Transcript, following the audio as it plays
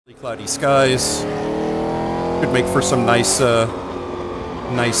Cloudy skies. Could make for some nice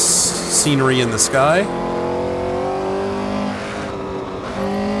scenery in the sky.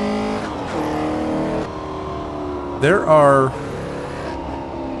 There are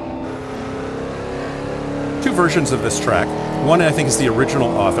two versions of this track. One, I think, is the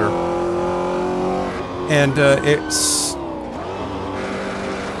original author. And it's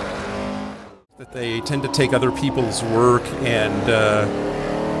that they tend to take other people's work and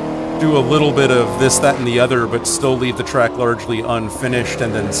do a little bit of this, that, and the other, but still leave the track largely unfinished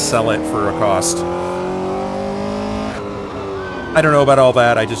and then sell it for a cost. I don't know about all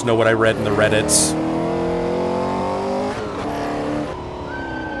that, I just know what I read in the Reddits.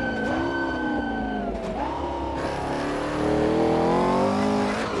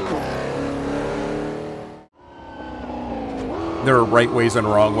 There are right ways and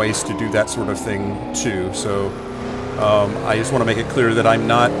wrong ways to do that sort of thing too, so I just want to make it clear that I'm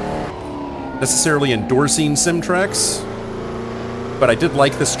not necessarily endorsing sim tracks, but I did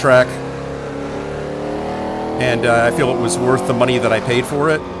like this track, and I feel it was worth the money that I paid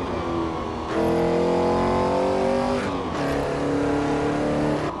for it.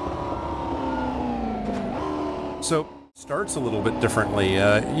 So, starts a little bit differently.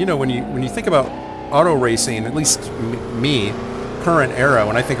 You know, when you think about auto racing, at least me, current era,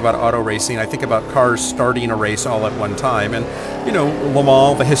 when I think about auto racing, I think about cars starting a race all at one time. And, you know, Le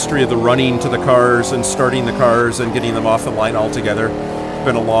Mans, the history of the running to the cars and starting the cars and getting them off the line altogether, has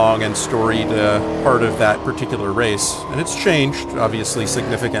been a long and storied part of that particular race. And it's changed, obviously,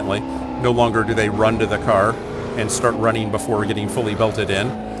 significantly. No longer do they run to the car and start running before getting fully belted in.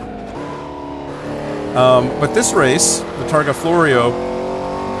 But this race, the Targa Florio,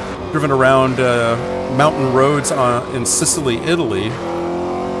 driven around mountain roads in Sicily, Italy.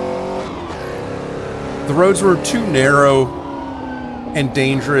 The roads were too narrow and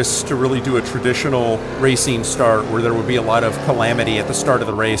dangerous to really do a traditional racing start where there would be a lot of calamity at the start of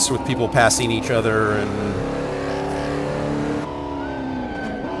the race with people passing each other and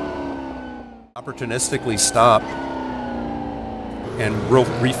opportunistically stop and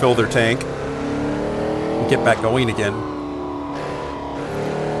refill their tank and get back going again.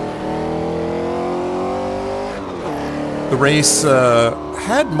 The race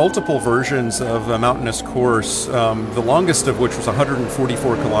had multiple versions of a mountainous course, the longest of which was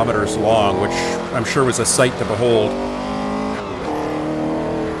 144 kilometers long, which I'm sure was a sight to behold.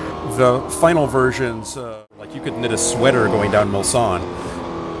 The final versions, like you could knit a sweater going down Mulsanne.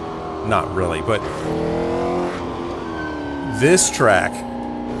 Not really, but this track,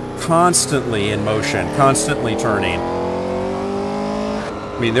 constantly in motion, constantly turning.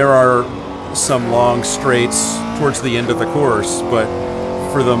 I mean, there are some long straights towards the end of the course, but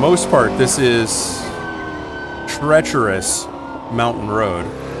for the most part, this is treacherous mountain road.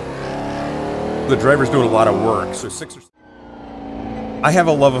 The driver's doing a lot of work, so I have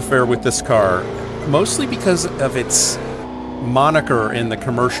a love affair with this car, mostly because of its moniker and the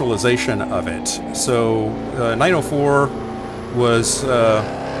commercialization of it. So 904 was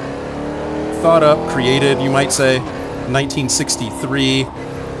thought up, created, you might say, 1963.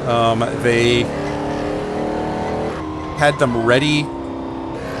 They had them ready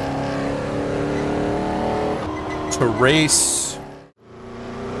to race.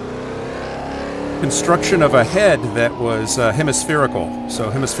 Construction of a head that was hemispherical,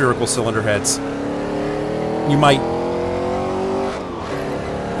 so hemispherical cylinder heads. You might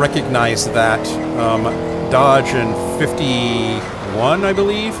recognize that. Dodge in 51, I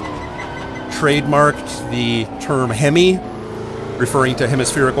believe, trademarked the term Hemi, referring to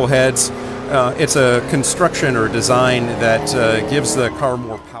hemispherical heads. It's a construction or design that gives the car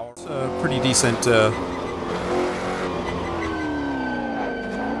more power. It's a pretty decent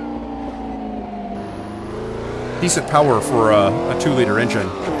power for a 2-liter engine.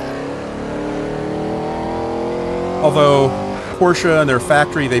 Although Porsche and their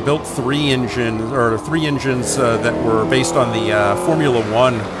factory, they built three engines that were based on the Formula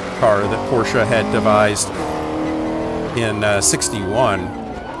One car that Porsche had devised in 61,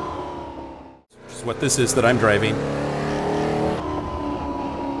 which is what this is that I'm driving.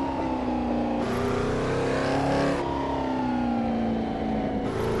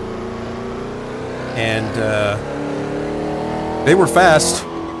 And they were fast,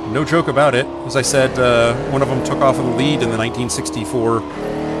 no joke about it. As I said, one of them took off in the lead in the 1964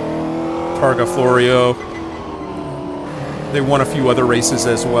 Targa Florio. They won a few other races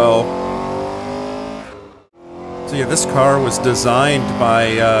as well. So yeah, this car was designed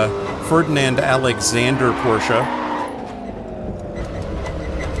by Ferdinand Alexander Porsche.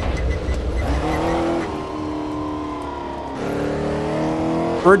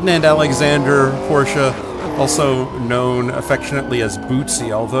 Ferdinand Alexander Porsche, also known affectionately as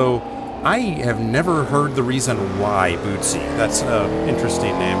Bootsy, although I have never heard the reason why Bootsy. That's an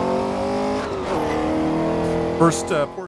interesting name. First Porsche